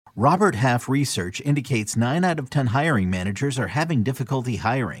Robert Half research indicates 9 out of 10 hiring managers are having difficulty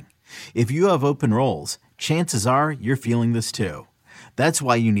hiring. If you have open roles, chances are you're feeling this too. That's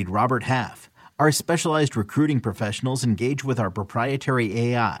why you need Robert Half. Our specialized recruiting professionals engage with our proprietary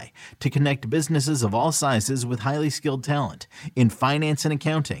AI to connect businesses of all sizes with highly skilled talent in finance and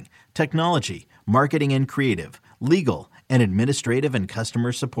accounting, technology, marketing and creative, legal, and administrative and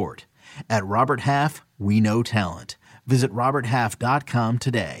customer support. At Robert Half, we know talent. Visit roberthalf.com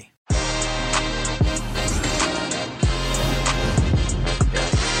today.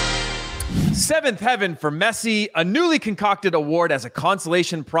 Seventh heaven for Messi, a newly concocted award as a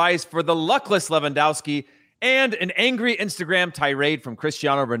consolation prize for the luckless Lewandowski, and an angry Instagram tirade from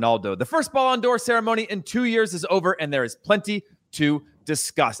Cristiano Ronaldo. The first Ballon d'Or ceremony in 2 years is over, and there is plenty to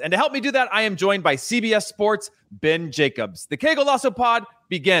discuss. And to help me do that, I am joined by CBS Sports' Ben Jacobs. The Kegel Lasso Pod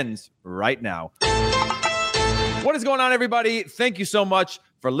begins right now. What is going on, everybody? Thank you so much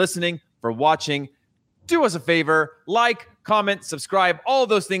for listening, for watching. Do us a favor, like, comment, subscribe. All of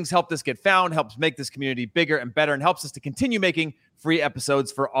those things help us get found, helps make this community bigger and better, and helps us to continue making free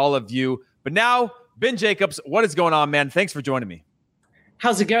episodes for all of you. But now, Ben Jacobs, what is going on, man? Thanks for joining me.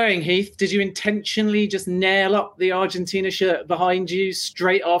 How's it going, Heath? Did you intentionally just nail up the Argentina shirt behind you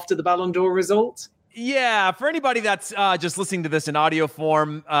straight after the Ballon d'Or result? Yeah, for anybody that's just listening to this in audio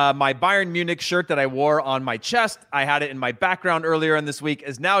form, my Bayern Munich shirt that I wore on my chest, I had it in my background earlier in this week,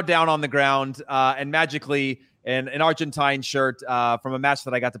 is now down on the ground, and magically an Argentine shirt from a match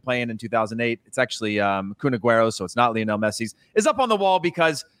that I got to play in 2008. It's actually Kun Aguero, so it's not Lionel Messi's, is up on the wall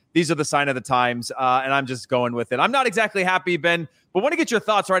because these are the sign of the times, and I'm just going with it. I'm not exactly happy, Ben, but want to get your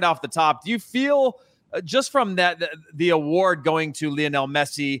thoughts right off the top. Do you feel, just from that the award going to Lionel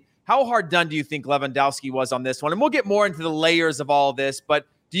Messi, how hard done do you think Lewandowski was on this one? And we'll get more into the layers of all this, but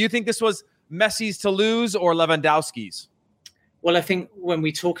do you think this was Messi's to lose or Lewandowski's? Well, I think when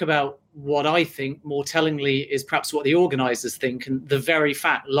we talk about what I think more tellingly is perhaps what the organisers think, and the very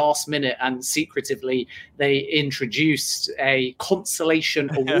fact last minute and secretively they introduced a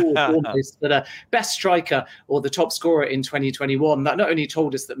consolation award almost for the best striker or the top scorer in 2021. That not only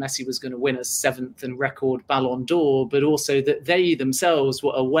told us that Messi was going to win a 7th and record Ballon d'Or, but also that they themselves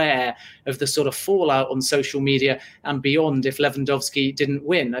were aware of the sort of fallout on social media and beyond if Lewandowski didn't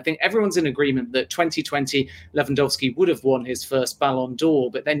win. I think everyone's in agreement that 2020 Lewandowski would have won his first Ballon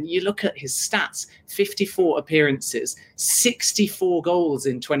d'Or, but then you look at his stats: 54 appearances, 64 goals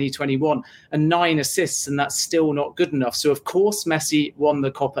in 2021 and 9 assists, and that's still not good enough. So of course Messi won the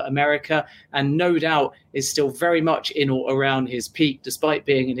Copa America and no doubt is still very much in or around his peak despite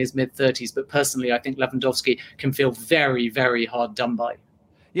being in his mid-30s, but personally I think Lewandowski can feel very, very hard done by.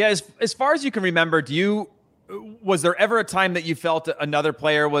 Yeah, as far as you can remember, was there ever a time that you felt another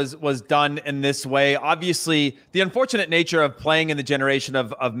player was done in this way? Obviously, the unfortunate nature of playing in the generation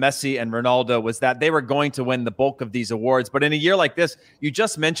of Messi and Ronaldo was that they were going to win the bulk of these awards. But in a year like this, you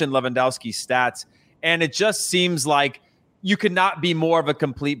just mentioned Lewandowski's stats, and it just seems like you could not be more of a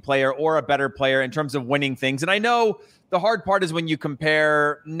complete player or a better player in terms of winning things. And I know the hard part is when you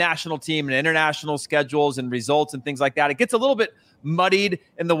compare national team and international schedules and results and things like that, it gets a little bit muddied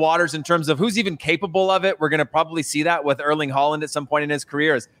in the waters in terms of who's even capable of it. We're going to probably see that with Erling Haaland at some point in his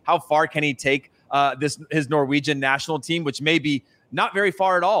career, is how far can he take his Norwegian national team, which may be not very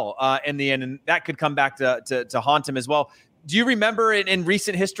far at all in the end. And that could come back to haunt him as well. Do you remember in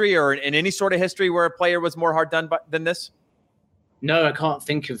recent history or in any sort of history where a player was more hard done than this? No, I can't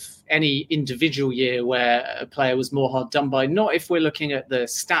think of any individual year where a player was more hard done by. Not if we're looking at the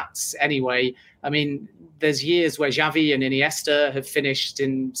stats anyway. I mean, there's years where Xavi and Iniesta have finished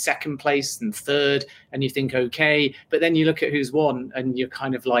in second place and third, and you think, okay, but then you look at who's won and you're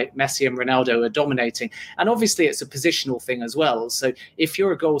kind of like Messi and Ronaldo are dominating. And obviously it's a positional thing as well. So if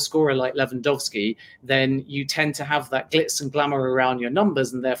you're a goal scorer like Lewandowski, then you tend to have that glitz and glamour around your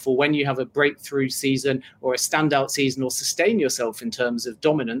numbers. And therefore, when you have a breakthrough season or a standout season or sustain yourself in terms of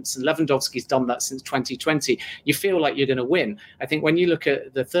dominance, and Lewandowski's done that since 2020, you feel like you're going to win. I think when you look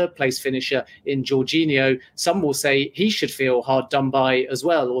at the third place finisher in Jorginho, some will say he should feel hard done by as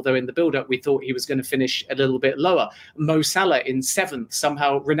well, although in the build-up we thought he was going to finish a little bit lower. Mo Salah in seventh,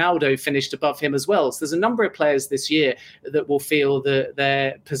 somehow Ronaldo finished above him as well. So there's a number of players this year that will feel that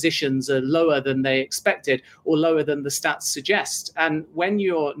their positions are lower than they expected or lower than the stats suggest. And when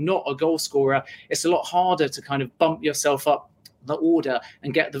you're not a goal scorer, it's a lot harder to kind of bump yourself up the order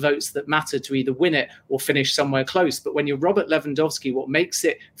and get the votes that matter to either win it or finish somewhere close. But when you're Robert Lewandowski, what makes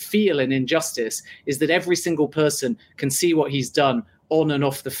it feel an injustice is that every single person can see what he's done on and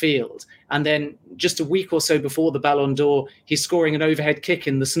off the field. And then just a week or so before the Ballon d'Or, he's scoring an overhead kick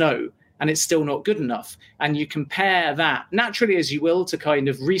in the snow. and it's still not good enough. And you compare that naturally as you will to kind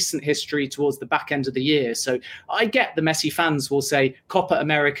of recent history towards the back end of the year. So I get the Messi fans will say, Copa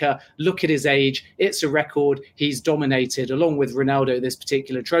America, look at his age, it's a record, he's dominated along with Ronaldo this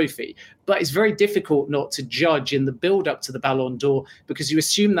particular trophy. But it's very difficult not to judge in the build-up to the Ballon d'Or because you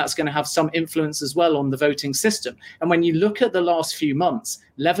assume that's going to have some influence as well on the voting system. And when you look at the last few months,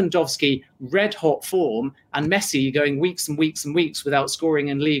 Lewandowski, red-hot form, and Messi going weeks and weeks and weeks without scoring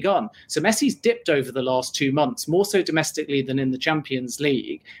in Ligue 1. So Messi's dipped over the last 2 months, more so domestically than in the Champions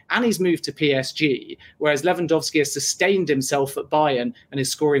League, and he's moved to PSG, whereas Lewandowski has sustained himself at Bayern and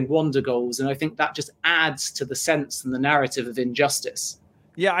is scoring wonder goals. And I think that just adds to the sense and the narrative of injustice.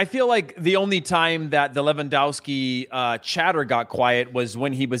 Yeah, I feel like the only time that the Lewandowski chatter got quiet was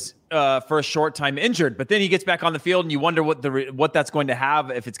when he was for a short time injured. But then he gets back on the field, and you wonder what that's going to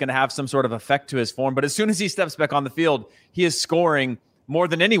have, if it's going to have some sort of effect to his form. But as soon as he steps back on the field, he is scoring more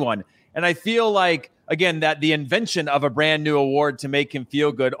than anyone. And I feel like, again, that the invention of a brand new award to make him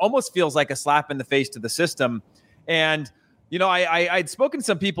feel good almost feels like a slap in the face to the system. And, you know, I'd spoken to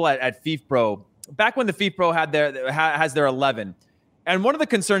some people at FIFPro back when the FIFPro has their 11. And one of the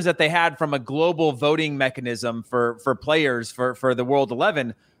concerns that they had from a global voting mechanism for players for the World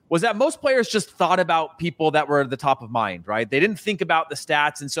 11 was that most players just thought about people that were at the top of mind, right? They didn't think about the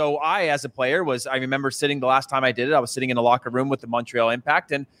stats. And so I, as a player, I remember sitting the last time I did it, I was sitting in a locker room with the Montreal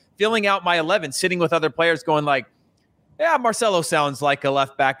Impact and filling out my 11, sitting with other players going like, yeah, Marcelo sounds like a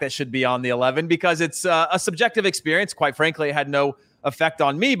left back that should be on the 11 because it's a subjective experience. Quite frankly, it had no effect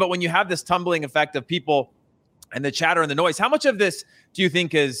on me. But when you have this tumbling effect of people and the chatter and the noise, how much of this do you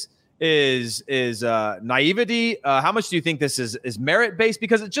think is naivety? How much do you think this is merit based?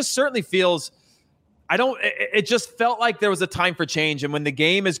 Because it just certainly feels, it just felt like there was a time for change. And when the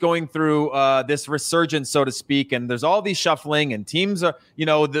game is going through this resurgence, so to speak, and there's all these shuffling and teams are, you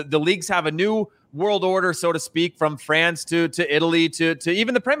know, the leagues have a new world order, so to speak, from France to Italy to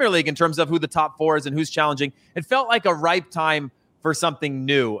even the Premier League in terms of who the top four is and who's challenging. It felt like a ripe time for something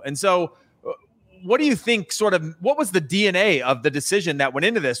new. And so what do you think what was the DNA of the decision that went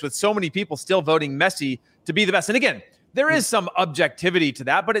into this with so many people still voting Messi to be the best? And again, there is some objectivity to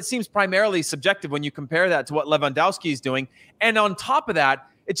that, but it seems primarily subjective when you compare that to what Lewandowski is doing. And on top of that,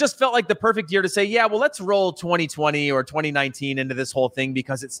 it just felt like the perfect year to say, yeah, well, let's roll 2020 or 2019 into this whole thing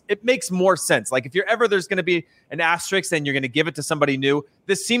because it makes more sense. Like if there's going to be an asterisk, then you're going to give it to somebody new.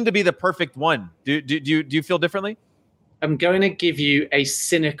 This seemed to be the perfect one. Do you feel differently? I'm going to give you a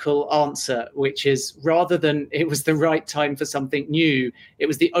cynical answer, which is rather than it was the right time for something new, it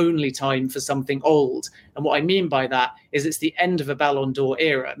was the only time for something old. And what I mean by that is it's the end of a Ballon d'Or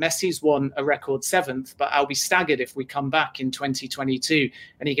era. Messi's won a record 7th, but I'll be staggered if we come back in 2022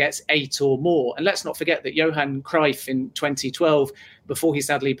 and he gets 8 or more. And let's not forget that Johan Cruyff in 2012, before he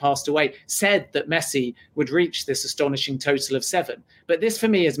sadly passed away, said that Messi would reach this astonishing total of 7. But this, for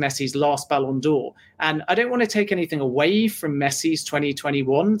me, is Messi's last Ballon d'Or. And I don't want to take anything away from Messi's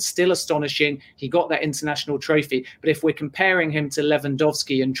 2021. Still astonishing. He got that international trophy. But if we're comparing him to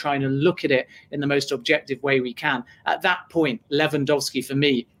Lewandowski and trying to look at it in the most objective way we can, at that point, Lewandowski, for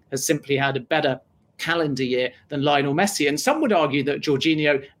me, has simply had a better calendar year than Lionel Messi. And some would argue that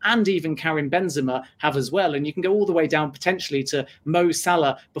Jorginho and even Karim Benzema have as well. And you can go all the way down potentially to Mo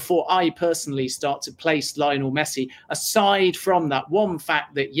Salah before I personally start to place Lionel Messi, aside from that one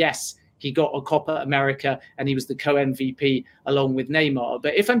fact that, yes, he got a Copa America and he was the co-MVP along with Neymar.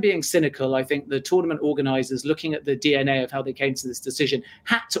 But if I'm being cynical, I think the tournament organizers, looking at the DNA of how they came to this decision,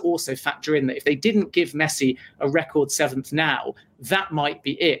 had to also factor in that if they didn't give Messi a record 7th now, that might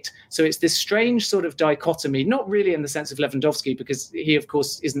be it. So it's this strange sort of dichotomy, not really in the sense of Lewandowski, because he, of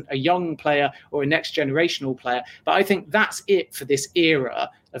course, isn't a young player or a next generational player. But I think that's it for this era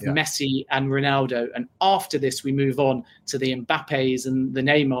of Messi and Ronaldo. And after this, we move on to the Mbappes and the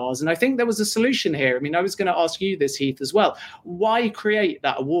Neymars. And I think there was a solution here. I mean, I was going to ask you this, Heath, as well. Why create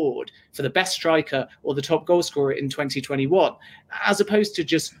that award for the best striker or the top goal scorer in 2021, as opposed to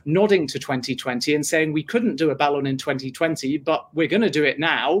just nodding to 2020 and saying we couldn't do a Ballon in 2020, but we're going to do it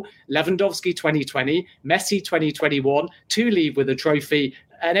now. Lewandowski 2020, Messi 2021, to leave with a trophy,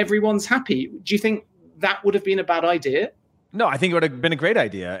 and everyone's happy. Do you think that would have been a bad idea? No, I think it would have been a great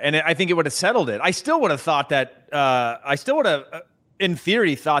idea. And I think it would have settled it. I still would have thought that, in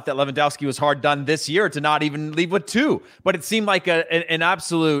theory, thought that Lewandowski was hard done this year to not even leave with 2. But it seemed like an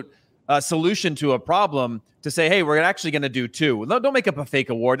absolute solution to a problem to say, hey, we're actually going to do 2. Don't make up a fake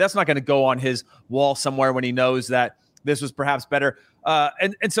award. That's not going to go on his wall somewhere when he knows that this was perhaps better.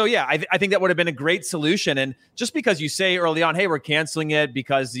 And so, yeah, I think that would have been a great solution. And just because you say early on, hey, we're canceling it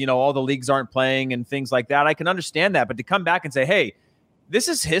because, you know, all the leagues aren't playing and things like that, I can understand that. But to come back and say, hey, this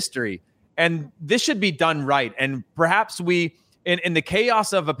is history. And this should be done right. And perhaps we, in the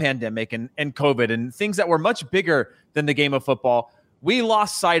chaos of a pandemic and COVID and things that were much bigger than the game of football, we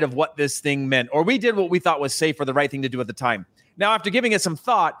lost sight of what this thing meant, or we did what we thought was safe or the right thing to do at the time. Now, after giving it some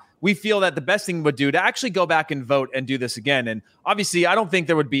thought, we feel that the best thing would do to actually go back and vote and do this again. And obviously, I don't think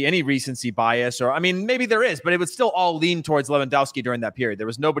there would be any recency bias, or I mean, maybe there is, but it would still all lean towards Lewandowski during that period. There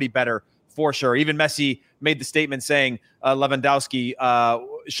was nobody better for sure. Even Messi made the statement saying Lewandowski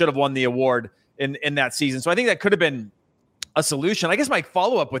should have won the award in that season. So I think that could have been a solution. I guess my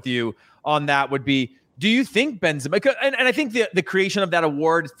follow-up with you on that would be, do you think Benzema, and I think the creation of that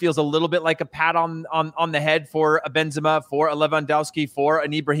award feels a little bit like a pat on the head for a Benzema, for a Lewandowski, for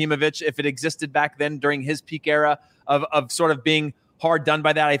an Ibrahimovic, if it existed back then during his peak era of sort of being hard done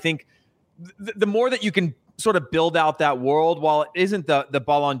by that. I think the more that you can sort of build out that world, while it isn't the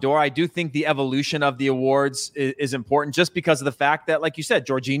Ballon d'Or, I do think the evolution of the awards is important, just because of the fact that, like you said,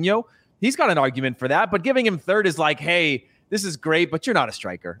 Jorginho, he's got an argument for that, but giving him third is like, hey, this is great, but you're not a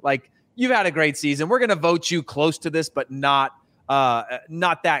striker. Like, you've had a great season. We're going to vote you close to this, but not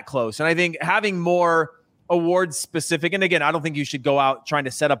that close. And I think having more awards specific, and again, I don't think you should go out trying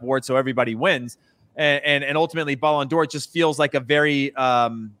to set up awards so everybody wins. And ultimately, Ballon d'Or just feels like a very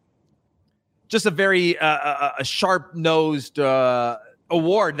sharp-nosed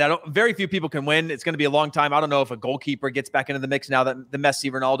award that very few people can win. It's going to be a long time. I don't know if a goalkeeper gets back into the mix now that the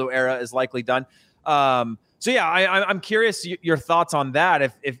Messi-Ronaldo era is likely done. So yeah, I'm curious your thoughts on that.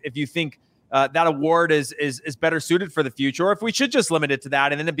 If you think that award is better suited for the future, or if we should just limit it to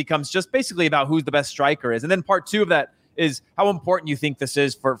that, and then it becomes just basically about who's the best striker is. And then part two of that is how important you think this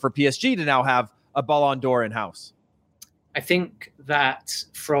is for PSG to now have a Ballon d'Or in house. I think that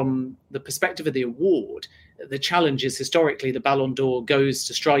from the perspective of the award, the challenge is historically the Ballon d'Or goes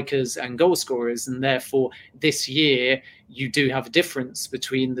to strikers and goal scorers, and therefore this year you do have a difference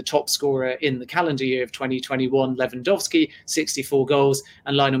between the top scorer in the calendar year of 2021, Lewandowski, 64 goals,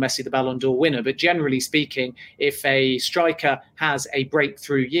 and Lionel Messi, the Ballon d'Or winner. But generally speaking, if a striker has a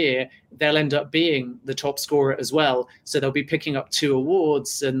breakthrough year, they'll end up being the top scorer as well. So they'll be picking up two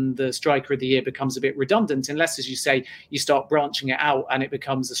awards, and the striker of the year becomes a bit redundant, unless, as you say, you start branching it out and it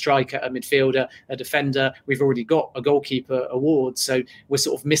becomes a striker, a midfielder, a defender. We've already got a goalkeeper award, so we're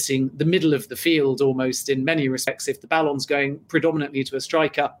sort of missing the middle of the field almost in many respects if the Ballon's going predominantly to a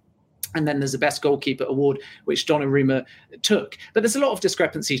striker. And then there's the best goalkeeper award, which Donnarumma took. But there's a lot of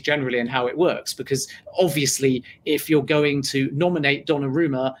discrepancies generally in how it works, because obviously if you're going to nominate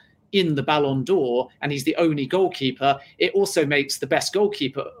Donnarumma in the Ballon d'Or and he's the only goalkeeper, it also makes the best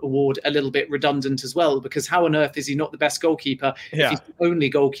goalkeeper award a little bit redundant as well, because how on earth is he not the best goalkeeper if he's the only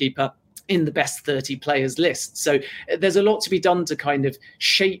goalkeeper in the best 30 players list? So there's a lot to be done to kind of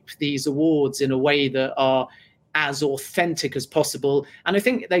shape these awards in a way that are as authentic as possible. And I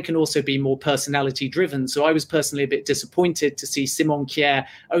think they can also be more personality driven. So I was personally a bit disappointed to see Simon Kjær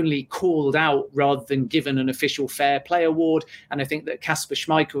only called out rather than given an official fair play award. And I think that Kasper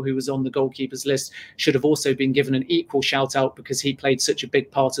Schmeichel, who was on the goalkeepers list, should have also been given an equal shout out, because he played such a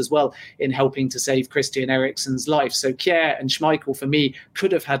big part as well in helping to save Christian Eriksen's life. So Kjær and Schmeichel, for me,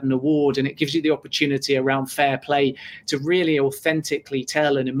 could have had an award, and it gives you the opportunity around fair play to really authentically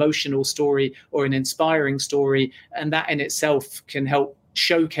tell an emotional story or an inspiring story. And that in itself can help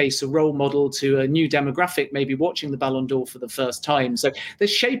showcase a role model to a new demographic, maybe watching the Ballon d'Or for the first time. So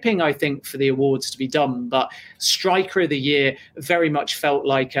there's shaping, I think, for the awards to be done. But Striker of the Year very much felt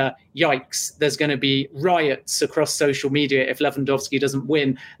like yikes, there's going to be riots across social media if Lewandowski doesn't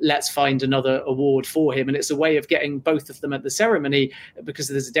win. Let's find another award for him. And it's a way of getting both of them at the ceremony, because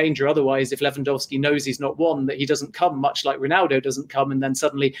there's a danger otherwise if Lewandowski knows he's not won, that he doesn't come, much like Ronaldo doesn't come. And then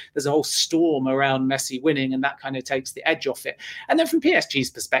suddenly there's a whole storm around Messi winning, and that kind of takes the edge off it. And then from PSG's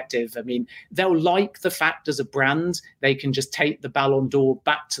perspective, I mean, they'll like the fact as a brand, they can just take the Ballon d'Or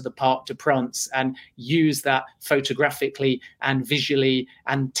back to the Parc des Princes and use that photographically and visually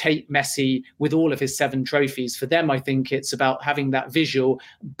and take Messi with all of his 7 trophies. For them, I think it's about having that visual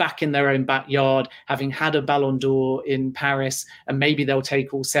back in their own backyard, having had a Ballon d'Or in Paris, and maybe they'll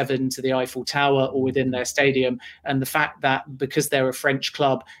take all 7 to the Eiffel Tower or within their stadium. And the fact that because they're a French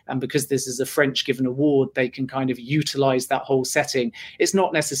club and because this is a French given award, they can kind of utilize that whole setting. It's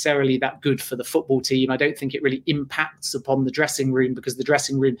not necessarily that good for the football team. I don't think it really impacts upon the dressing room, because the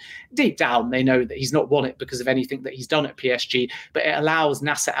dressing room, deep down, they know that he's not won it because of anything that he's done at PSG. But it allows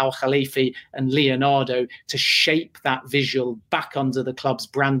Nasser Al Al Khalifi and Leonardo to shape that visual back under the club's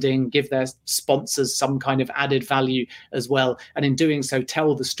branding, give their sponsors some kind of added value as well. And in doing so,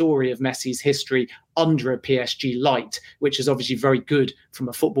 tell the story of Messi's history under a PSG light, which is obviously very good from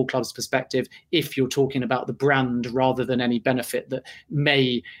a football club's perspective if you're talking about the brand rather than any benefit that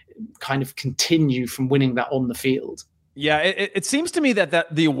may kind of continue from winning that on the field. Yeah, it seems to me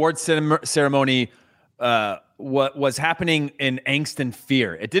that the award ceremony what was happening in angst and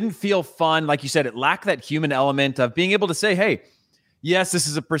fear. It didn't feel fun. Like you said, it lacked that human element of being able to say, hey, yes, this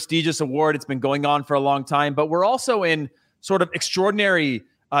is a prestigious award. It's been going on for a long time, but we're also in sort of extraordinary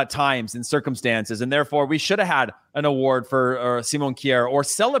times and circumstances. And therefore, we should have had an award for Simon Kjær, or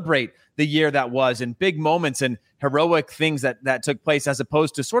celebrate the year that was and big moments and heroic things that took place, as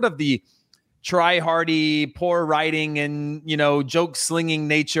opposed to sort of the try-hardy, poor writing and, joke slinging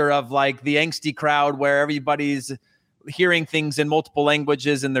nature of like the angsty crowd where everybody's hearing things in multiple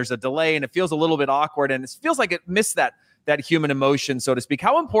languages and there's a delay and it feels a little bit awkward and it feels like it missed that human emotion, so to speak.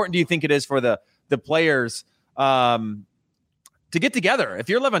 How important do you think it is for the players to get together? If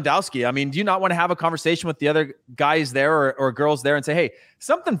you're Lewandowski, I mean, do you not want to have a conversation with the other guys there or girls there and say, hey,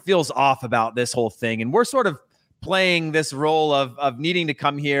 something feels off about this whole thing, and we're sort of playing this role of needing to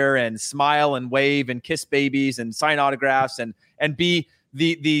come here and smile and wave and kiss babies and sign autographs and be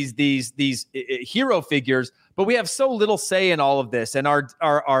these hero figures, but we have so little say in all of this, and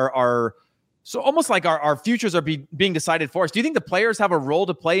our so almost like our futures are being decided for us. Do you think the players have a role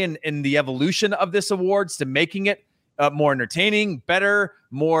to play in the evolution of this awards to making it more entertaining, better,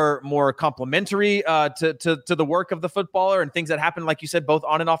 more complimentary to the work of the footballer and things that happen, like you said, both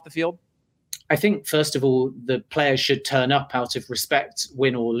on and off the field? I think, first of all, the players should turn up out of respect,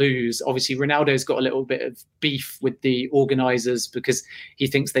 win or lose. Obviously, Ronaldo's got a little bit of beef with the organisers because he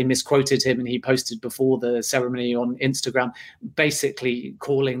thinks they misquoted him, and he posted before the ceremony on Instagram basically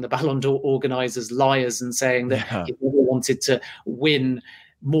calling the Ballon d'Or organisers liars and saying that he never wanted to win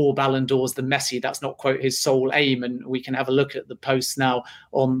more Ballon d'Ors than Messi. That's not, quote, his sole aim. And we can have a look at the post now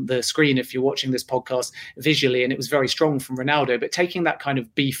on the screen if you're watching this podcast visually. And it was very strong from Ronaldo. But taking that kind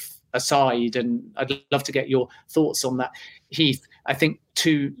of beef aside, and I'd love to get your thoughts on that, Heath, I think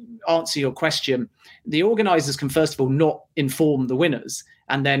to answer your question, the organisers can first of all not inform the winners,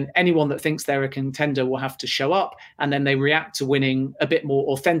 and then anyone that thinks they're a contender will have to show up, and then they react to winning a bit more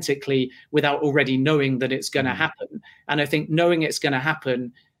authentically without already knowing that it's going to happen. And I think knowing it's going to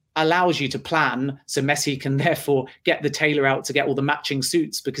happen allows you to plan, so Messi can therefore get the tailor out to get all the matching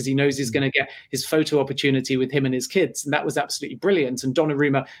suits because he knows he's going to get his photo opportunity with him and his kids. And that was absolutely brilliant. And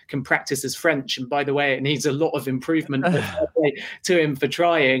Donnarumma can practice his French. And by the way, it needs a lot of improvement to him for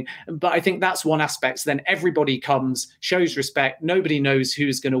trying. But I think that's one aspect. So then everybody comes, shows respect. Nobody knows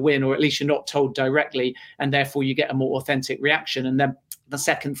who's going to win, or at least you're not told directly. And therefore you get a more authentic reaction. And then the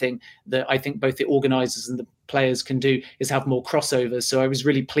second thing that I think both the organisers and the players can do is have more crossovers. So I was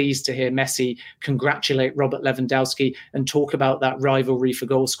really pleased to hear Messi congratulate Robert Lewandowski and talk about that rivalry for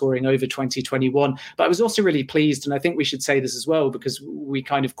goal scoring over 2021. But I was also really pleased, and I think we should say this as well, because we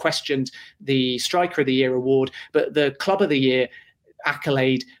kind of questioned the Striker of the Year award, but the Club of the Year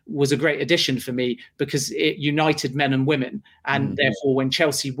accolade was a great addition for me because it united men and women. And therefore, when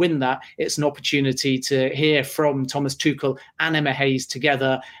Chelsea win that, it's an opportunity to hear from Thomas Tuchel and Emma Hayes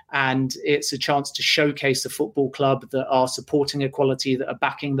together. And it's a chance to showcase a football club that are supporting equality, that are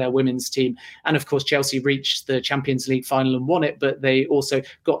backing their women's team. And of course, Chelsea reached the Champions League final and won it, but they also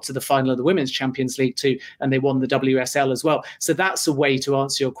got to the final of the Women's Champions League too, and they won the WSL as well. So that's a way to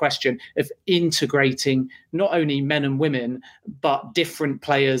answer your question of integrating not only men and women, but different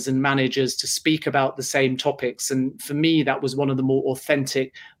players and managers to speak about the same topics. And for me, that was one of the more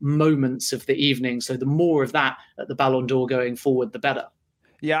authentic moments of the evening. So the more of that at the Ballon d'Or going forward, the better.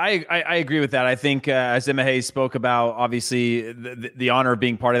 Yeah, I agree with that. I think as Emma Hayes spoke about, obviously the honor of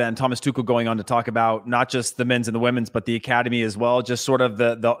being part of that, and Thomas Tuchel going on to talk about not just the men's and the women's, but the academy as well. Just sort of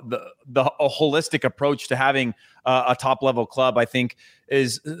the a holistic approach to having a top level club, I think,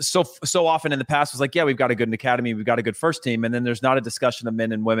 is so often in the past was like, yeah, we've got a good academy, we've got a good first team, and then there's not a discussion of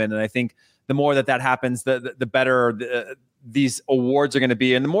men and women. And I think the more that happens, the better these awards are going to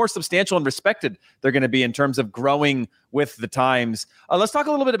be, and the more substantial and respected they're going to be in terms of growing with the times. Let's talk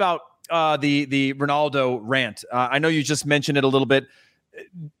a little bit about the Ronaldo rant. I know you just mentioned it a little bit.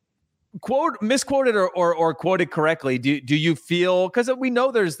 Misquoted or quoted correctly, do you feel, because we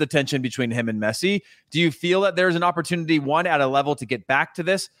know there's the tension between him and Messi, do you feel that there's an opportunity, one, at a level to get back to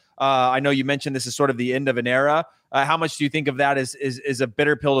this? I know you mentioned this is sort of the end of an era. How much do you think of that is a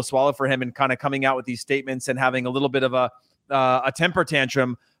bitter pill to swallow for him, and kind of coming out with these statements and having a little bit of a temper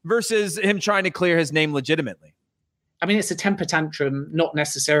tantrum versus him trying to clear his name legitimately? I mean, it's a temper tantrum, not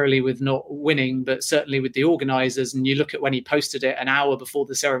necessarily with not winning, but certainly with the organisers. And you look at when he posted it an hour before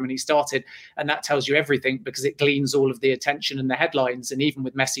the ceremony started, and that tells you everything because it gleans all of the attention and the headlines. And even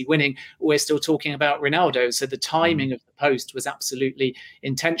with Messi winning, we're still talking about Ronaldo. So the timing of the post was absolutely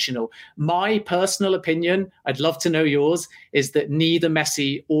intentional. My personal opinion, I'd love to know yours, is that neither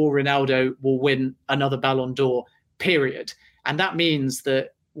Messi or Ronaldo will win another Ballon d'Or, period. And that means that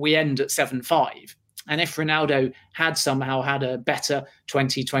we end at 7-5. And if Ronaldo had somehow had a better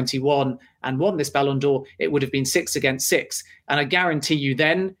 2021 and won this Ballon d'Or, it would have been 6-6. And I guarantee you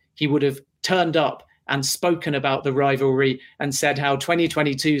then he would have turned up and spoken about the rivalry and said how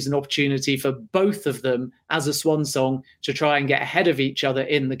 2022 is an opportunity for both of them as a swan song to try and get ahead of each other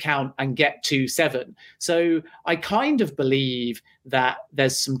in the count and get to 7. So I kind of believe that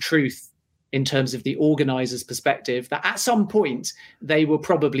there's some truth in terms of the organisers' perspective, that at some point they were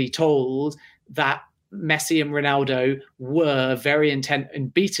probably told that Messi and Ronaldo were very intent in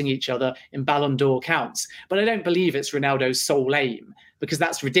beating each other in Ballon d'Or counts. But I don't believe it's Ronaldo's sole aim, because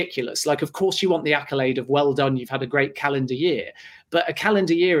that's ridiculous. Like, of course you want the accolade of well done, you've had a great calendar year, but a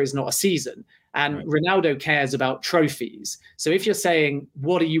calendar year is not a season. And right. Ronaldo cares about trophies. So if you're saying,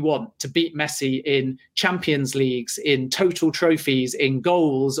 what do you want? To beat Messi in Champions Leagues, in total trophies, in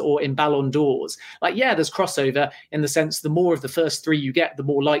goals, or in Ballon d'Ors? Like, yeah, there's crossover in the sense the more of the first 3 you get, the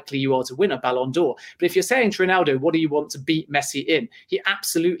more likely you are to win a Ballon d'Or. But if you're saying to Ronaldo, what do you want to beat Messi in? He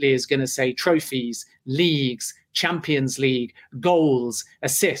absolutely is going to say trophies, leagues, Champions League, goals,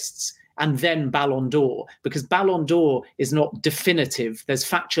 assists, and then Ballon d'Or, because Ballon d'Or is not definitive. There's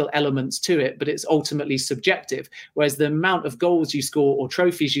factual elements to it, but it's ultimately subjective. Whereas the amount of goals you score or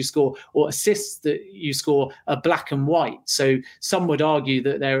trophies you score or assists that you score are black and white. So some would argue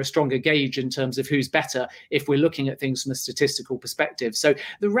that they're a stronger gauge in terms of who's better if we're looking at things from a statistical perspective. So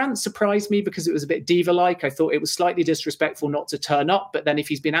the rant surprised me because it was a bit diva-like. I thought it was slightly disrespectful not to turn up, but then if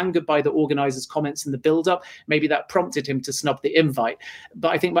he's been angered by the organisers' comments in the build-up, maybe that prompted him to snub the invite. But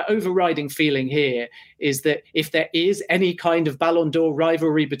I think my overriding feeling here is that if there is any kind of Ballon d'Or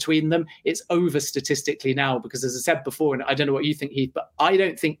rivalry between them, it's over statistically now, because as I said before, and I don't know what you think, Heath, but I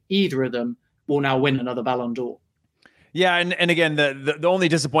don't think either of them will now win another Ballon d'Or. Yeah, and again, the only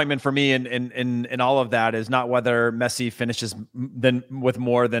disappointment for me in all of that is not whether Messi finishes with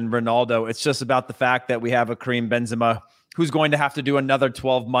more than Ronaldo. It's just about the fact that we have a Karim Benzema who's going to have to do another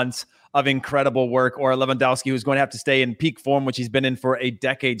 12 months of incredible work, or Lewandowski, who's going to have to stay in peak form, which he's been in for a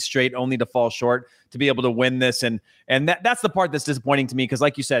decade straight, only to fall short to be able to win this. And that's the part that's disappointing to me, because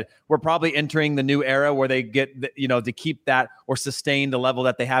like you said, we're probably entering the new era where they get, to keep that or sustain the level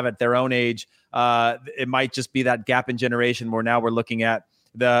that they have at their own age. It might just be that gap in generation where now we're looking at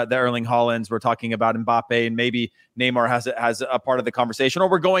the Erling Haalands, we're talking about Mbappe, and maybe Neymar has a part of the conversation, or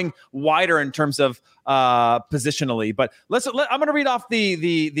we're going wider in terms of positionally. But I'm going to read off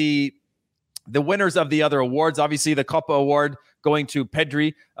the winners of the other awards. Obviously, the Copa Award going to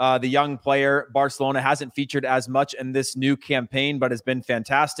Pedri, the young player. Barcelona hasn't featured as much in this new campaign, but has been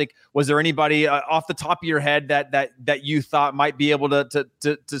fantastic. Was there anybody off the top of your head that you thought might be able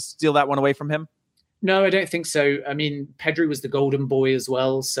to steal that one away from him? No, I don't think so. I mean, Pedri was the golden boy as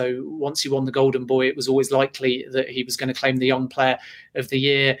well. So once he won the golden boy, it was always likely that he was going to claim the young player of the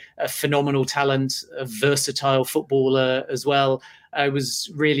year. A phenomenal talent, a versatile footballer as well. I was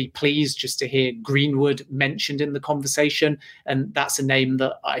really pleased just to hear Greenwood mentioned in the conversation. And that's a name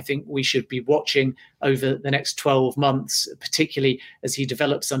that I think we should be watching over the next 12 months, particularly as he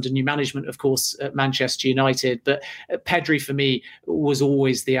develops under new management, of course, at Manchester United. But Pedri, for me, was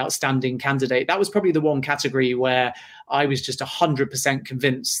always the outstanding candidate. That was probably the one category where I was just 100%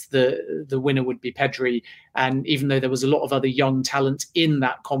 convinced the winner would be Pedri. And even though there was a lot of other young talent in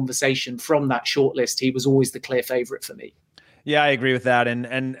that conversation from that shortlist, he was always the clear favourite for me. Yeah, I agree with that.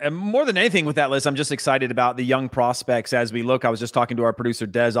 And more than anything with that list, I'm just excited about the young prospects as we look. I was just talking to our producer,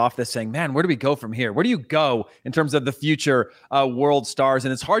 Des, off this saying, man, where do we go from here? Where do you go in terms of the future world stars?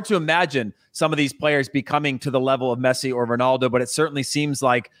 And it's hard to imagine some of these players becoming to the level of Messi or Ronaldo, but it certainly seems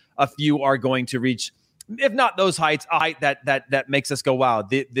like a few are going to reach, if not those heights, a height that makes us go, wow,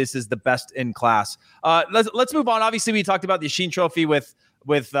 this is the best in class. Let's move on. Obviously, we talked about the Yashin Trophy with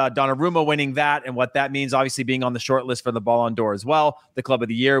Donnarumma winning that and what that means, obviously being on the short list for the Ballon d'Or as well. The Club of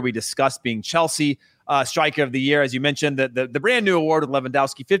the Year, we discussed being Chelsea. Striker of the Year, as you mentioned, the brand new award with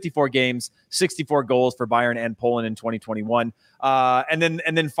Lewandowski, 54 games, 64 goals for Bayern and Poland in 2021. And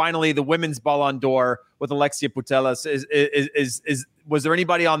then finally, the women's Ballon d'Or with Alexia Putellas. Was there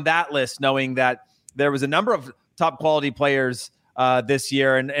anybody on that list, knowing that there was a number of top quality players this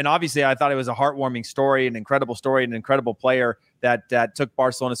year? And obviously, I thought it was a heartwarming story, an incredible player that took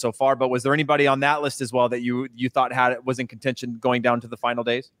Barcelona so far. But was there anybody on that list as well that you thought was in contention going down to the final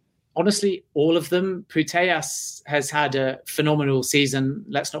days? Honestly, all of them. Putellas has had a phenomenal season.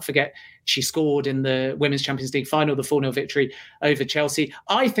 Let's not forget she scored in the Women's Champions League final, the 4-0 victory over Chelsea.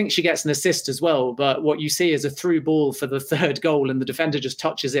 I think she gets an assist as well, but what you see is a through ball for the third goal and the defender just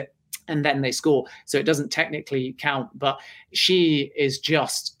touches it and then they score. So it doesn't technically count, but she is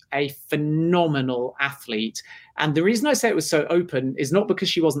just a phenomenal athlete. And the reason I say it was so open is not because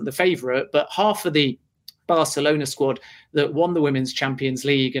she wasn't the favourite, but half of the Barcelona squad that won the Women's Champions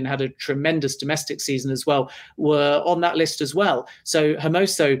League and had a tremendous domestic season as well were on that list as well. So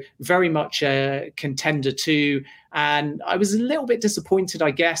Hermoso, very much a contender too. And I was a little bit disappointed,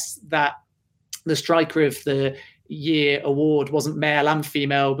 I guess, that the striker of the year award wasn't male and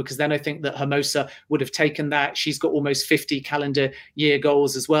female, because then I think that Hermosa would have taken that. She's got almost 50 calendar year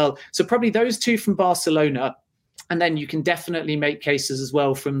goals as well. So probably those two from Barcelona. And then you can definitely make cases as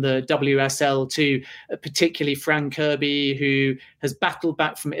well from the WSL too, particularly Fran Kirby, who has battled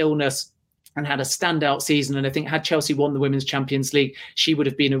back from illness and had a standout season. And I think had Chelsea won the Women's Champions League, she would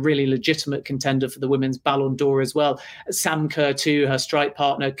have been a really legitimate contender for the Women's Ballon d'Or as well. Sam Kerr too, her strike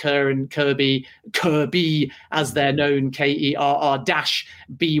partner, Kerr and Kirby, as they're known, KERR-BY.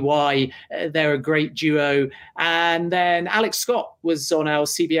 They're a great duo. And then Alex Scott was on our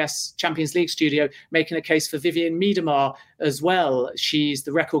CBS Champions League studio making a case for Vivianne Miedema as well. She's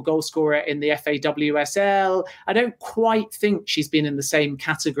the record goal scorer in the FAWSL. I don't quite think she's been in the same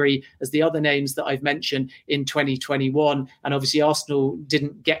category as the other names that I've mentioned in 2021. And obviously Arsenal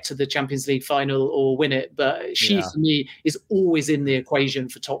didn't get to the Champions League final or win it, but she, for me, is always in the equation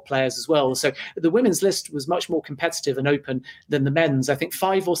for top players as well. So the women's list was much more competitive and open than the men's. I think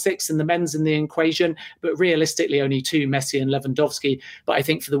 5 or 6 in the men's in the equation, but realistically only 2, Messi and Lewandowski. But I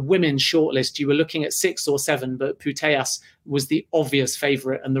think for the women's shortlist, you were looking at 6 or 7, but Putellas was the obvious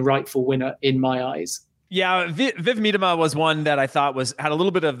favourite and the rightful winner in my eyes. Yeah, Viv Miedema was one that I thought had a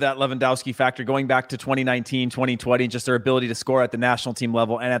little bit of that Lewandowski factor going back to 2019, 2020, just their ability to score at the national team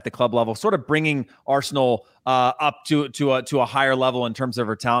level and at the club level, sort of bringing Arsenal up to a higher level in terms of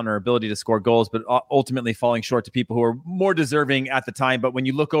her talent and her ability to score goals, but ultimately falling short to people who are more deserving at the time. But when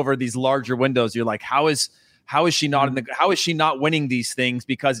you look over these larger windows, you're like, how is she not winning these things?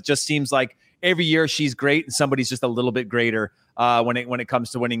 Because it just seems like every year she's great and somebody's just a little bit greater when it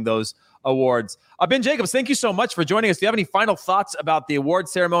comes to winning those awards. Ben Jacobs, thank you so much for joining us. Do you have any final thoughts about the award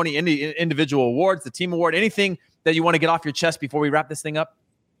ceremony, individual awards, the team award, anything that you want to get off your chest before we wrap this thing up?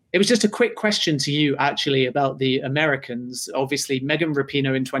 It was just a quick question to you, actually, about the Americans. Obviously, Megan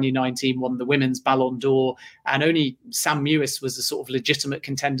Rapinoe in 2019 won the Women's Ballon d'Or, and only Sam Mewis was a sort of legitimate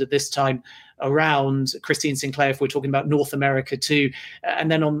contender this time around. Christine Sinclair, if we're talking about North America too. And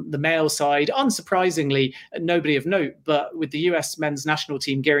then on the male side, unsurprisingly, nobody of note, but with the US men's national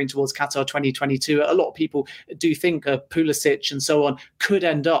team gearing towards Qatar 2022, a lot of people do think Pulisic and so on could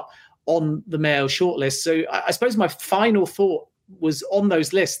end up on the male shortlist. So I suppose my final thought was on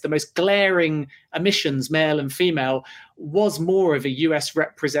those lists, the most glaring omissions, male and female, was more of a US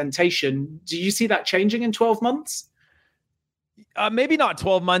representation. Do you see that changing in 12 months? Maybe not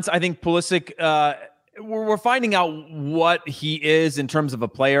 12 months. I think Pulisic, we're finding out what he is in terms of a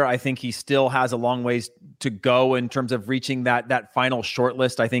player. I think he still has a long ways to go in terms of reaching that final short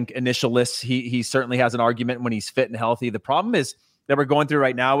list. I think initial lists, he certainly has an argument when he's fit and healthy. The problem is that we're going through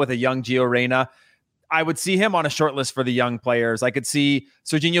right now with a young Gio Reyna. I would see him on a short list for the young players. I could see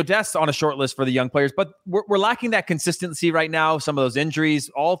Sergiño Dest on a short list for the young players, but we're lacking that consistency right now. Some of those injuries,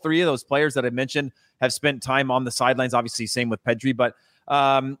 all 3 of those players that I mentioned have spent time on the sidelines. Obviously, same with Pedri, but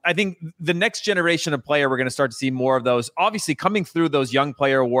I think the next generation of player, we're going to start to see more of those, obviously coming through those young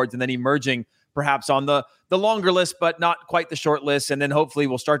player awards and then emerging perhaps on the longer list, but not quite the short list. And then hopefully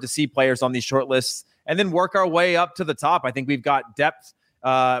we'll start to see players on these short lists and then work our way up to the top. I think we've got depth.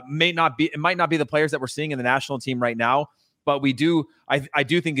 It might not be the players that we're seeing in the national team right now, but we do. I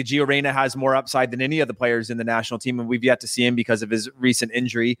do think that Gio Reyna has more upside than any of the players in the national team, and we've yet to see him because of his recent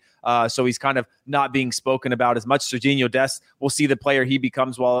injury. So he's kind of not being spoken about as much. Sergiño Dest, we'll see the player he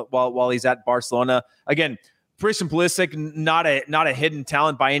becomes while he's at Barcelona. Again, Christian Pulisic, not a hidden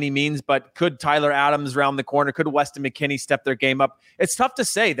talent by any means, but could Tyler Adams round the corner? Could Weston McKennie step their game up? It's tough to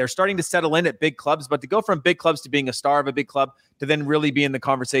say. They're starting to settle in at big clubs, but to go from big clubs to being a star of a big club to then really be in the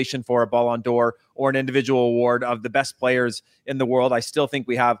conversation for a Ballon d'Or or an individual award of the best players in the world, I still think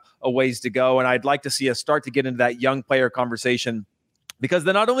we have a ways to go. And I'd like to see us start to get into that young player conversation, because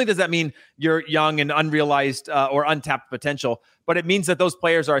then not only does that mean you're young and unrealized or untapped potential, but it means that those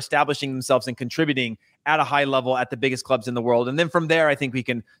players are establishing themselves and contributing at a high level at the biggest clubs in the world. And then from there, I think we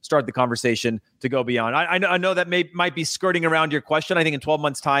can start the conversation to go beyond. I know that might be skirting around your question. I think in 12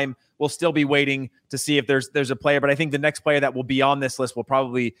 months' time, we'll still be waiting to see if there's a player. But I think the next player that will be on this list will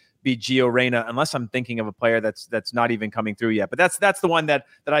probably be Gio Reyna, unless I'm thinking of a player that's not even coming through yet. But that's the one that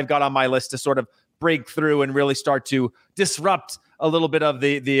I've got on my list to sort of break through and really start to disrupt a little bit of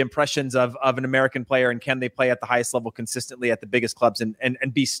the impressions of an American player, and can they play at the highest level consistently at the biggest clubs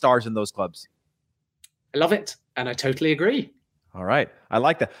and be stars in those clubs. I love it, and I totally agree. All right. I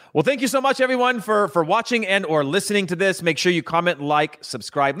like that. Well, thank you so much, everyone, for watching and or listening to this. Make sure you comment, like,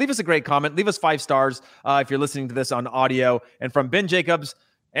 subscribe. Leave us a great comment. Leave us 5 stars if you're listening to this on audio. And from Ben Jacobs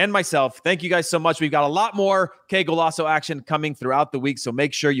and myself, thank you guys so much. We've got a lot more Qué Golazo action coming throughout the week, so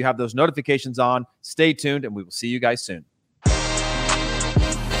make sure you have those notifications on. Stay tuned, and we will see you guys soon.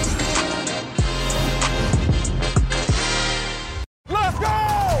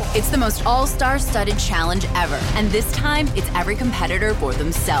 It's the most all-star studded challenge ever. And this time, it's every competitor for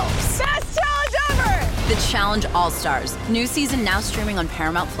themselves. Best challenge ever! The Challenge All-Stars. New season now streaming on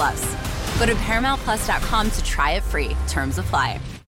Paramount+. Go to ParamountPlus.com to try it free. Terms apply.